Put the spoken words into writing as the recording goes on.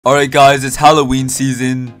Alright guys, it's Halloween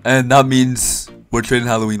season, and that means we're trading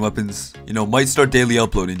Halloween weapons. You know, might start daily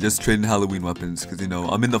uploading, just trading Halloween weapons, because, you know,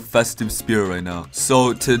 I'm in the festive spirit right now.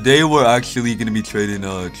 So, today we're actually going to be trading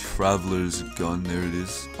Traveler's Gun. There it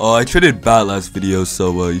is. I traded Bat last video,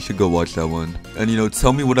 so you should go watch that one. And, you know,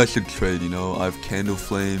 tell me what I should trade, you know. I have Candle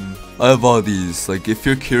Flame. I have all these. Like, if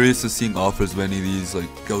you're curious of seeing offers of any of these, like,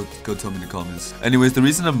 go tell me in the comments. Anyways, the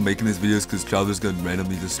reason I'm making this video is because Traveler's Gun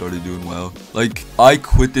randomly just started doing well. Like, I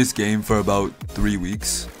quit this game for about 3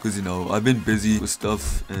 weeks, because, you know, I've been busy with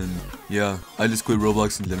stuff, and yeah, I just quit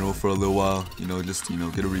Roblox in general for a little while, you know, just, you know,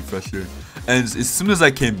 get a refresher. And as soon as I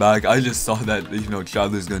came back, I just saw that, you know,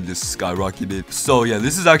 Traveler's Gun just skyrocketed. So yeah,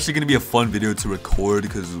 this is actually going to be a fun video to record,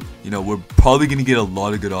 because, you know, we're probably going to get a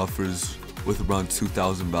lot of good offers with around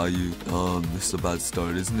 2,000 value. This is a bad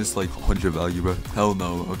start. Isn't this like 100 value, bro? Hell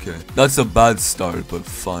no. Okay, that's a bad start, but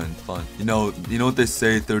fine. You know what they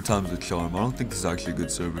say, third time's a charm. I don't think this is actually a good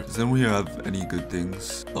server. Does anyone here have any good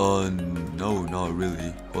things? No, not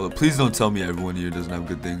really. Well, please don't tell me everyone here doesn't have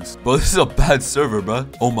good things. Bro, this is a bad server, bro.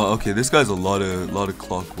 Oh my, okay, this guy's a lot of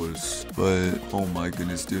clock wars, but oh my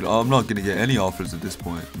goodness, dude, I'm not gonna get any offers at this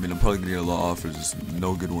point. I mean, I'm probably gonna get a lot of offers, just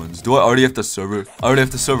no good ones. Do I already have the server? I already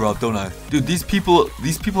have the server up, don't I? Dude, these people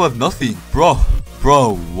have nothing. Bro,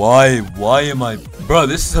 why am I... Bro,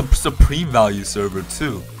 this is a supreme value server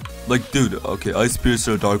too. Like, dude, okay, Ice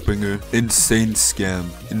Piercer, Darkbringer, insane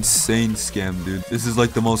scam, dude. This is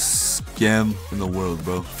like the most scam in the world,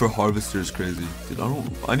 bro. For Harvester is crazy, dude.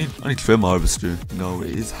 I need to trade my Harvester. No,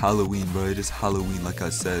 it is Halloween, bro. It is Halloween, like I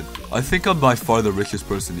said. I think I'm by far the richest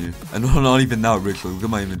person here, and I'm not even that rich. Look at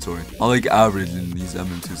my inventory. I'm like average in these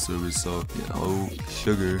MM2 servers, so you know,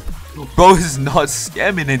 sugar. Bro is not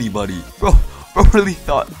scamming anybody, bro. Bro really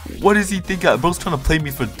thought, what does he think? Bro's trying to play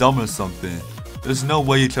me for dumb or something. There's no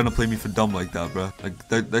way you're trying to play me for dumb like that, bro. Like,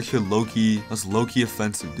 that shit low-key, that's low-key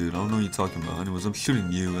offensive, dude. I don't know what you're talking about. Anyways, I'm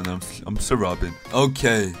shooting you, and I'm robbing.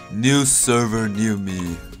 Okay, new server, new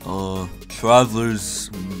me. Travelers,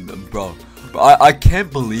 bro. I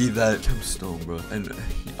can't believe that gemstone, bro. And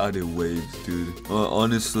I did waves, dude.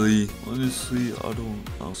 Honestly,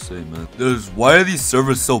 I'll say, man. Why are these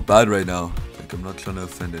servers so bad right now? I'm not trying to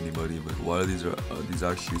offend anybody, but why are these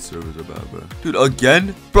actually servers are bad, bro? Dude,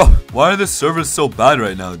 again? Bro, why are the servers so bad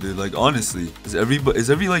right now, dude? Like, honestly, is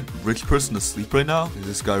every like rich person asleep right now? Is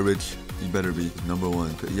this guy rich? He better be number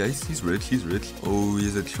one. Yeah, he's rich. Oh, he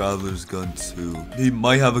has a Traveler's Gun too. He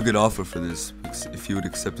might have a good offer for this if he would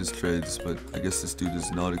accept his trades, but I guess this dude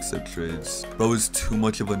does not accept trades. Bro is too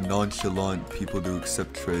much of a nonchalant people to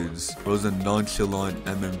accept trades. Bro's a nonchalant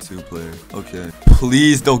MM2 player. Okay,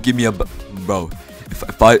 please don't give me a bro.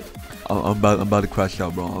 I'm about to crash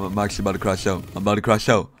out, bro. I'm actually about to crash out. I'm about to crash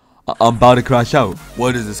out.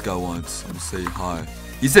 What does this guy want? I'm saying hi.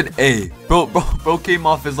 He said A. Bro came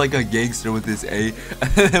off as like a gangster with his A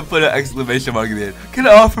and then put an exclamation mark at the end. Can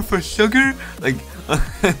I offer for sugar? Like,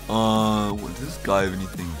 does this guy have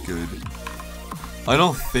anything good? I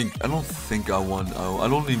don't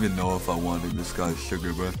even know if I wanted this guy's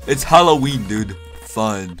sugar, bro. It's Halloween, dude.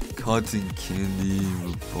 Fine. Cotton candy.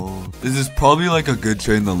 This is probably like a good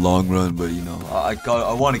trade in the long run, but you know, I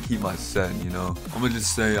want to keep my set, you know. I'm gonna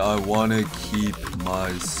just say I want to keep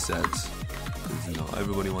my set. You know,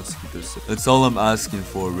 everybody wants to keep their set. That's all I'm asking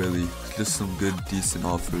for, really. Just some good, decent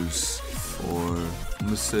offers for... I'm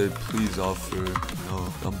gonna say, please offer. You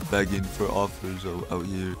know, I'm begging for offers out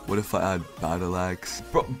here. What if I add Battle Axe?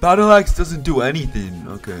 Bro, Battle Axe doesn't do anything.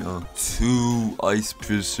 Okay, 2 Ice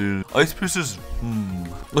Piercer. Ice Piercers,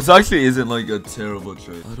 This actually isn't like a terrible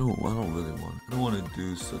trade. I don't want to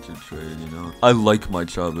do such a trade, you know. I like my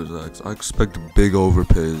Traveler's Axe. I expect big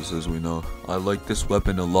overpays, as we know. I like this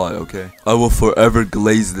weapon a lot, okay? I will forever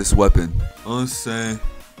glaze this weapon. I'll say,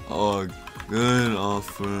 good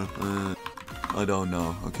offer. I don't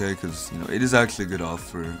know, okay, because, you know, it is actually a good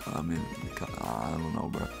offer. I mean, I don't know,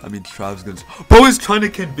 bro. I mean, Trav's gonna... Bro is trying to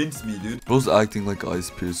convince me, dude. Bro's acting like Ice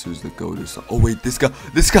Piercer's the goat or something. Oh, wait, this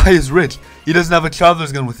guy is rich. He doesn't have a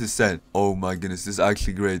Traveler's Gun with his set. Oh, my goodness, this is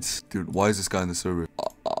actually great. Dude, why is this guy in the server?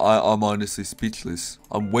 I'm honestly speechless.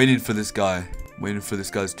 I'm waiting for this guy. Waiting for this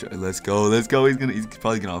guy's let's go. He's probably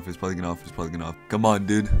gonna offer. Come on,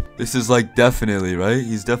 dude. This is like definitely, right?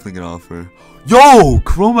 He's definitely gonna offer. Yo,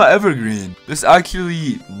 Chroma Evergreen. This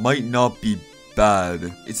actually might not be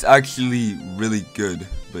bad. It's actually really good,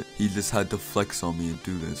 but he just had to flex on me and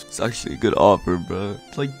do this. It's actually a good offer, bro.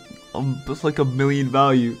 It's like that's like a million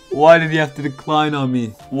value. Why did he have to decline on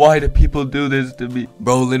me? Why do people do this to me?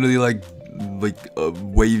 Bro literally like like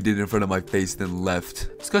waved it in front of my face, then left.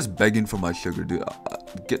 This guy's begging for my sugar, dude.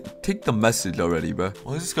 Take the message already, bro.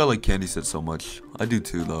 Why does this guy like candy set so much? I do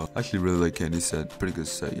too, though. I actually really like candy set. Pretty good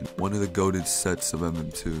set, you know? One of the goated sets of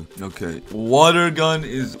MM2. Okay, water gun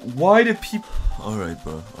is... Why do people... Alright,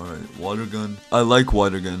 bro. Alright, water gun. I like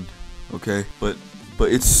water gun. Okay, but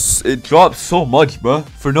it drops so much, bro.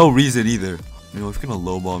 For no reason either. You know, if you're gonna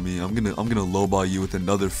lowball me, I'm gonna lowball you with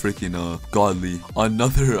another freaking godly,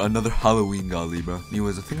 another Halloween godly, bro.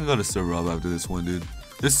 Anyways, I think I gotta server up after this one, dude.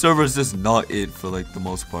 This server is just not it for like the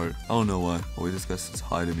most part. I don't know why. Oh wait, this guy says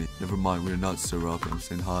hi to me. Never mind, we're not server up. I'm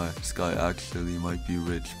saying hi. This guy actually might be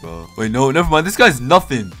rich, bro. Wait, no, never mind. This guy's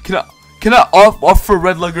nothing. Can I offer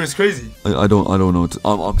red lugger is crazy. I don't know.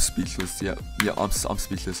 I'm speechless. Yeah, I'm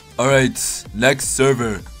speechless. All right, next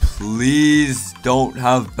server. Please don't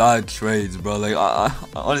have bad trades, bro. Like I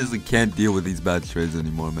honestly can't deal with these bad trades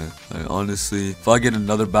anymore, man. Like, honestly, if I get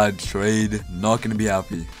another bad trade, I'm not gonna be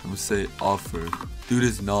happy. I'm gonna say offer. Dude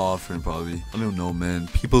is not offering probably. I don't know, man.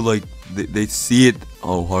 People like they see it.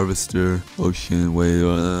 Oh, harvester, ocean, wait,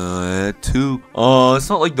 two. It's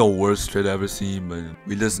not like the worst trade I've ever seen, but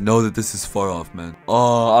we just know that this is far off, man.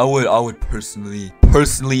 I would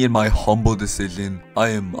personally in my humble decision,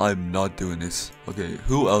 I'm not doing this. Okay,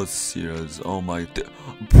 who else here is? Oh my,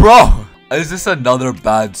 bro. Is this another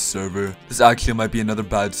bad server? This actually might be another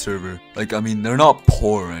bad server. Like, I mean, they're not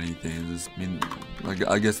poor or anything. It's just, I mean,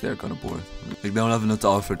 I guess they're kind of poor. Like, they don't have enough to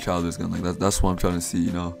offer childless gun. Like, that's what I'm trying to see,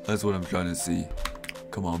 you know? That's what I'm trying to see.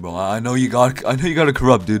 Come on, bro. I know you got a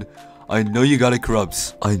corrupt, dude. I know you got a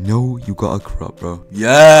corrupt. I know you got a corrupt, bro.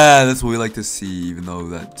 Yeah, that's what we like to see, even though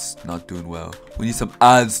that's not doing well. We need some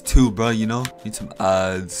ads too, bro, you know? We need some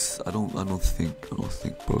ads. I don't think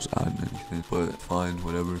bro's adding anything, but fine,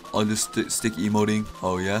 whatever. I'll just stick emoting.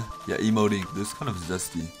 Oh yeah? Yeah, emoting. This is kind of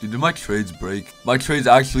zesty. Dude, did my trades break? My trades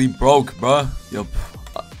actually broke, bro. Yup.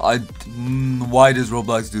 Why does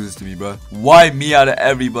Roblox do this to me, bro? Why me out of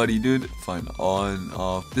everybody, dude? Fine, on,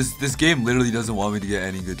 off. This game literally doesn't want me to get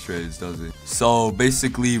any good trades, does it? So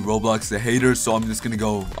basically, Roblox is a hater, so I'm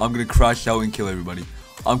gonna crash out and kill everybody.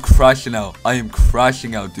 I'm crashing out. I am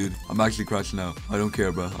crashing out, dude. I'm actually crashing out. I don't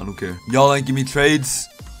care, bro. I don't care. Y'all ain't give me trades.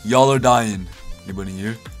 Y'all are dying. Anybody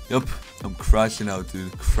here? Yup. I'm crashing out,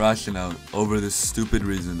 dude. Crashing out over this stupid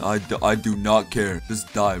reason. I do not care.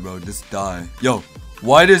 Just die, bro. Just die. Yo.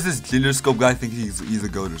 Why does this gender scope guy think he's a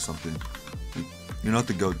goat or something? You're not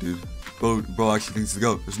the goat, dude. Bro actually thinks he's the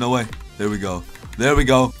goat. There's no way. There we go. There we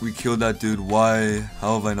go. We killed that dude. Why?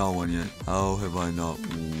 How have I not won yet? How have I not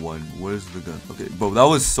won? Where's the gun? Okay, bro, that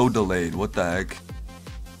was so delayed. What the heck?